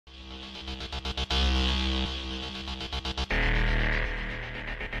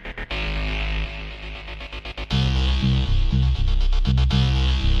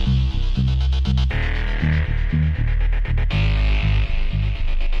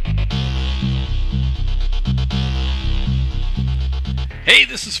Hey,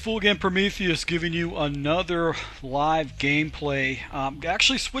 this is Full Game Prometheus giving you another live gameplay.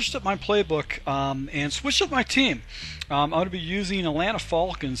 Actually switched up my playbook and switched up my team. I'm going to be using Atlanta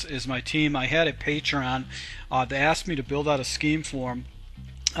Falcons as my team. I had a Patreon that asked me to build out a scheme for them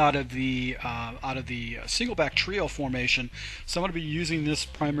out of the singleback trio formation. So I'm going to be using this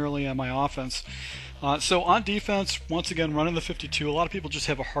primarily on my offense. So on defense, once again, running the 52. A lot of people just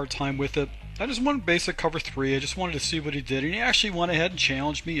have a hard time with it. I just wanted basic cover 3. I just wanted to see what he did, and he actually went ahead and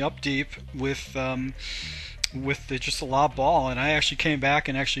challenged me up deep with just a lob ball, and I actually came back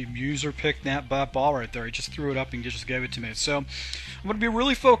and actually user picked that ball right there. He just threw it up and just gave it to me. So I'm going to be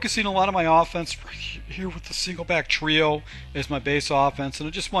really focusing a lot of my offense right here with the single back trio as my base offense, and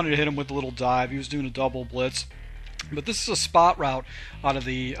I just wanted to hit him with a little dive. He was doing a double blitz. But this is a spot route out of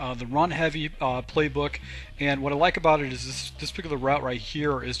the run-heavy playbook, and what I like about it is this particular route right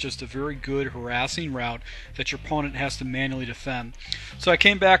here is just a very good harassing route that your opponent has to manually defend. So I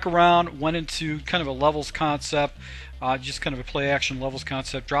came back around, went into kind of a levels concept, just kind of a play-action levels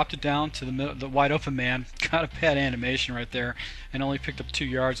concept, dropped it down to the wide-open man, got a bad animation right there, and only picked up 2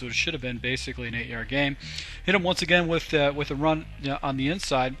 yards, so it should have been basically an 8-yard game. Hit him once again with a run on the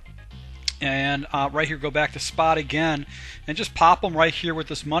inside. And right here, go back to spot again, and just pop them right here with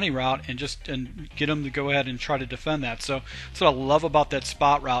this money route, and get them to go ahead and try to defend that. So that's what I love about that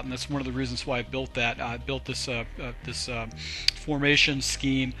spot route, and that's one of the reasons why I built that. I built this formation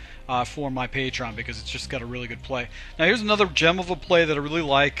scheme for my Patreon, because it's just got a really good play. Now here's another gem of a play that I really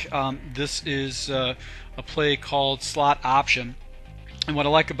like. This is a play called slot option. And what I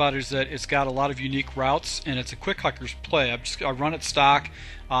like about it is that it's got a lot of unique routes, and it's a quick hikers play. I run it stock,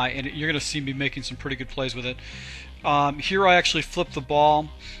 and you're going to see me making some pretty good plays with it. Here I actually flipped the ball.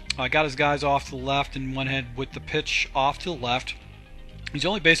 I got his guys off to the left and went ahead with the pitch off to the left. He's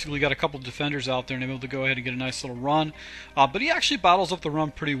only basically got a couple of defenders out there and able to go ahead and get a nice little run. But he actually bottles up the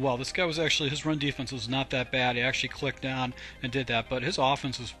run pretty well. This guy was actually, his run defense was not that bad. He actually clicked down and did that. But his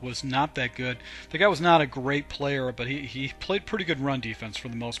offense was not that good. The guy was not a great player, but he played pretty good run defense for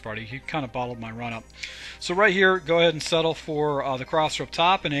the most part. He kind of bottled my run up. So right here, go ahead and settle for the crosser up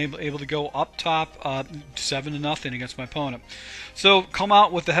top, and able to go up top 7-0 against my opponent. So come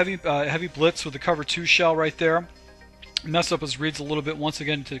out with the heavy blitz with the cover 2 shell right there. Mess up his reads a little bit once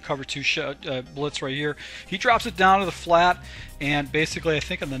again to the cover 2 blitz right here. He drops it down to the flat, and basically I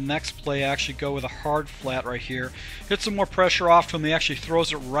think on the next play I actually go with a hard flat right here. Hit some more pressure off him. He actually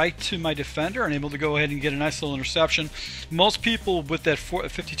throws it right to my defender and able to go ahead and get a nice little interception. Most people with that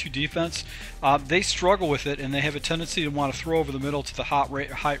 52 defense, they struggle with it, and they have a tendency to want to throw over the middle to the hot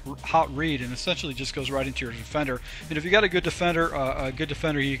read, and essentially just goes right into your defender. And if you got a good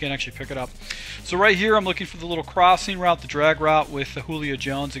defender, you can actually pick it up. So right here I'm looking for the little crossing route, the drag route with Julio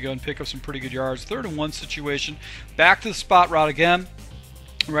Jones to go and pick up some pretty good yards. 3rd and 1 situation. Back to the spot route again.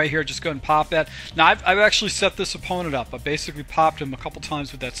 Right here, just go ahead and pop that. Now I've actually set this opponent up. I basically popped him a couple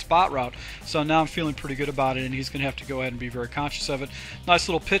times with that spot route, so now I'm feeling pretty good about it, and he's going to have to go ahead and be very conscious of it. Nice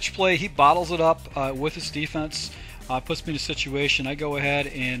little pitch play. He bottles it up with his defense. Puts me in a situation. I go ahead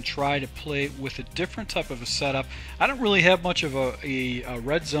and try to play with a different type of a setup. I don't really have much of a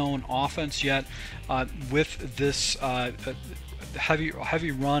red zone offense yet with this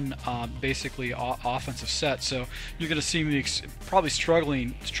heavy run basically offensive set, so you're going to see me probably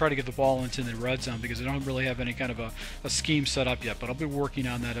struggling to try to get the ball into the red zone because I don't really have any kind of a scheme set up yet, but I'll be working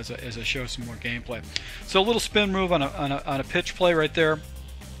on that as I show some more gameplay. So a little spin move on a pitch play right there,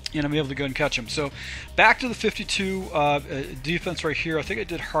 and I'm able to go and catch him. So back to the 52 defense right here. I think I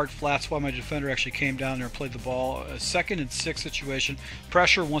did hard flats while my defender actually came down there and played the ball. A 2nd and 6 situation.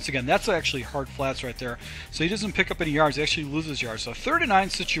 Pressure once again. That's actually hard flats right there. So he doesn't pick up any yards. He actually loses yards. So 3rd and 9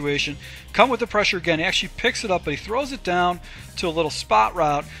 situation. Come with the pressure again. He actually picks it up, but he throws it down to a little spot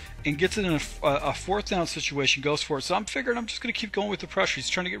route and gets it in a 4th down situation, goes for it. So I'm figuring I'm just going to keep going with the pressure. He's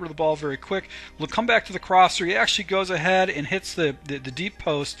trying to get rid of the ball very quick. We'll come back to the crosser. He actually goes ahead and hits the deep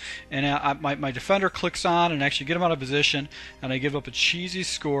post, and my defender clicks on and actually get him out of position, and I give up a cheesy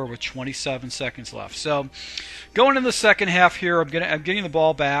score with 27 seconds left. So going in the second half here, I'm getting the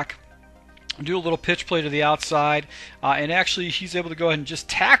ball back. Do a little pitch play to the outside, and actually he's able to go ahead and just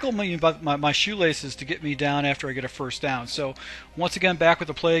tackle me by my shoelaces to get me down after I get a 1st down. So once again, back with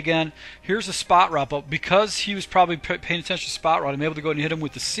the play again. Here's a spot route, but because he was probably paying attention to spot route, I'm able to go ahead and hit him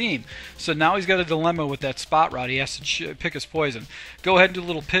with the seam. So now he's got a dilemma with that spot route. He has to pick his poison. Go ahead and do a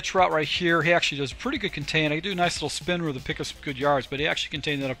little pitch route right here. He actually does a pretty good contain. I do a nice little spin route to pick up some good yards, but he actually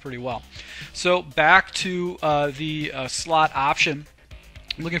contained that up pretty well. So back to the slot option.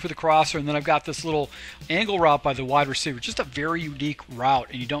 I'm looking for the crosser, and then I've got this little angle route by the wide receiver. Just a very unique route,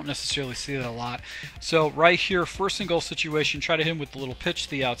 and you don't necessarily see that a lot. So right here, first and goal situation, try to hit him with the little pitch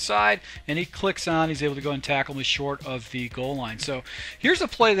to the outside, and he clicks on. He's able to go and tackle me short of the goal line. So here's a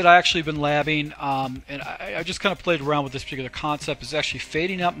play that I actually been labbing, and I just kind of played around with this particular concept. Is actually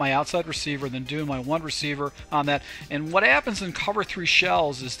fading up my outside receiver, then doing my one receiver on that. And what happens in cover 3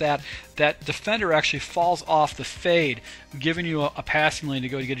 shells is that that defender actually falls off the fade, giving you a passing lane to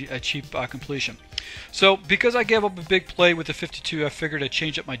go to get a cheap completion. So because I gave up a big play with the 52, I figured I'd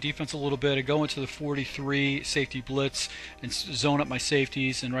change up my defense a little bit. I go into the 43 safety blitz and zone up my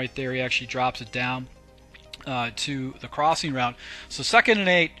safeties, and right there he actually drops it down to the crossing route. So 2nd and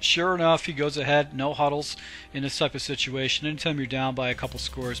 8, sure enough, he goes ahead, no huddles in this type of situation. Anytime you're down by a couple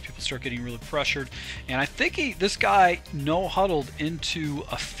scores, people start getting really pressured. And I think this guy no huddled into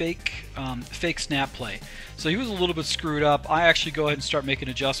a fake snap play. So he was a little bit screwed up. I actually go ahead and start making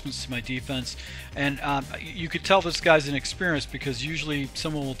adjustments to my defense. And you could tell this guy's inexperienced, because usually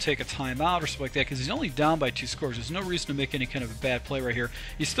someone will take a timeout or something like that, because he's only down by 2 scores. There's no reason to make any kind of a bad play right here.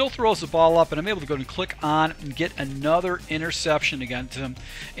 He still throws the ball up, and I'm able to go and click on and get another interception against him.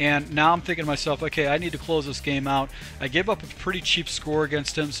 And now I'm thinking to myself, okay, I need to close this game out. I gave up a pretty cheap score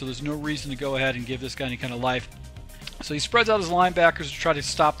against him, so there's no reason to go ahead and give this guy any kind of life. So he spreads out his linebackers to try to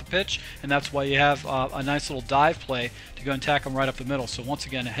stop the pitch, and that's why you have a nice little dive play to go and tackle him right up the middle. So once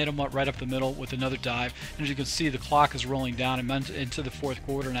again, I hit him up right up the middle with another dive, and as you can see, the clock is rolling down and into the 4th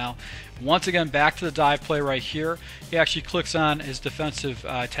quarter now. Once again, back to the dive play right here. He actually clicks on his defensive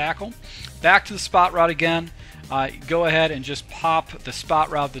tackle. Back to the spot route again. Go ahead and just pop the spot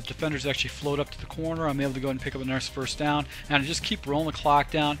route. The defenders actually float up to the corner. I'm able to go ahead and pick up a nice first down, and I just keep rolling the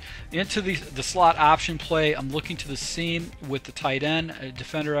clock down into the slot option play. I'm looking to the seam with the tight end. A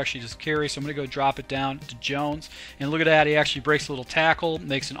defender actually just carries, so I'm going to go drop it down to Jones, and look at that, he actually breaks a little tackle,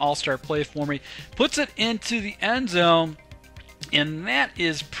 makes an all-star play for me, puts it into the end zone, and that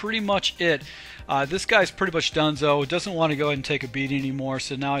is pretty much it. This guy's pretty much donezo. Doesn't want to go ahead and take a beat anymore,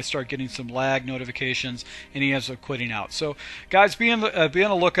 so now I start getting some lag notifications, and he ends up quitting out. So guys, be on the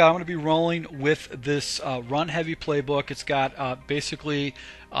lookout. I'm going to be rolling with this run-heavy playbook. It's got basically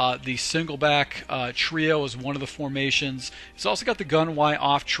the singleback trio is one of the formations. It's also got the gun Y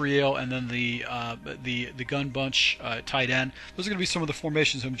off trio, and then the gun bunch tight end. Those are going to be some of the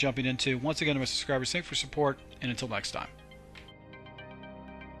formations I'm jumping into. Once again, to my subscribers, thanks for support, and until next time.